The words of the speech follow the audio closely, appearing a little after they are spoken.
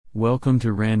Welcome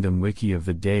to Random Wiki of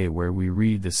the Day, where we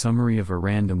read the summary of a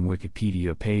random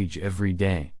Wikipedia page every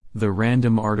day. The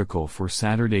random article for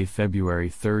Saturday, February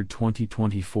 3,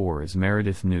 2024 is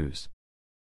Meredith News.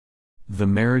 The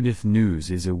Meredith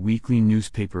News is a weekly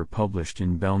newspaper published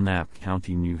in Belknap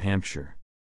County, New Hampshire.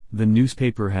 The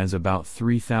newspaper has about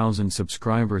 3,000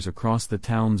 subscribers across the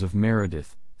towns of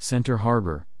Meredith, Center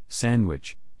Harbor,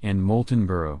 Sandwich, and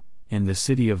Moultonborough, and the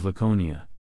city of Laconia.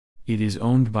 It is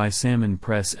owned by Salmon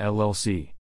Press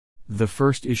LLC. The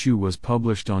first issue was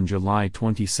published on July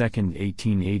 22,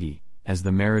 1880, as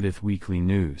the Meredith Weekly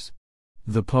News.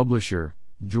 The publisher,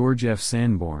 George F.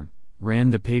 Sanborn, ran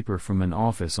the paper from an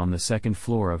office on the second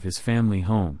floor of his family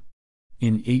home.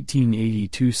 In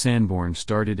 1882, Sanborn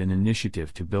started an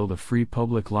initiative to build a free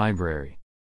public library.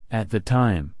 At the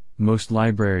time, most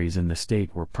libraries in the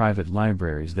state were private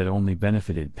libraries that only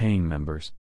benefited paying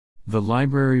members. The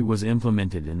library was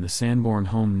implemented in the Sanborn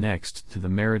home next to the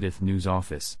Meredith News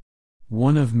office.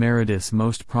 One of Meredith's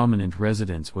most prominent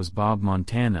residents was Bob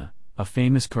Montana, a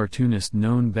famous cartoonist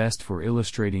known best for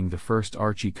illustrating the first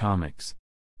Archie comics.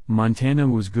 Montana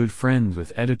was good friends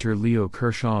with editor Leo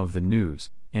Kershaw of the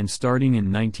News, and starting in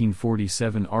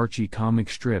 1947, Archie comic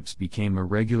strips became a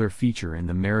regular feature in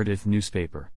the Meredith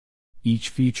newspaper. Each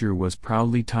feature was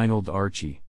proudly titled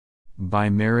Archie. By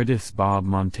Meredith's Bob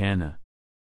Montana.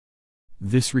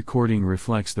 This recording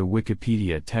reflects the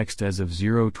Wikipedia text as of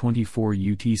 0:24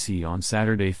 UTC on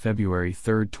Saturday, February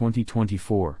 3,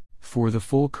 2024. For the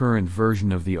full current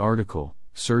version of the article,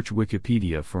 search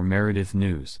Wikipedia for Meredith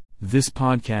News. This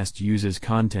podcast uses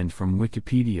content from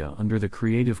Wikipedia under the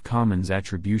Creative Commons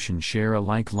Attribution Share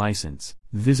Alike license.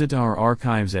 Visit our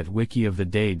archives at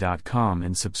wikioftheday.com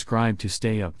and subscribe to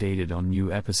stay updated on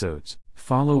new episodes.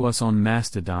 Follow us on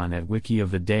Mastodon at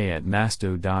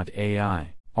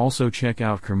wikioftheday@masto.ai. Also check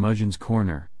out Curmudgeon's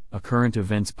Corner, a current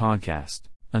events podcast.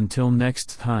 Until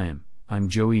next time, I'm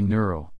Joey Neural.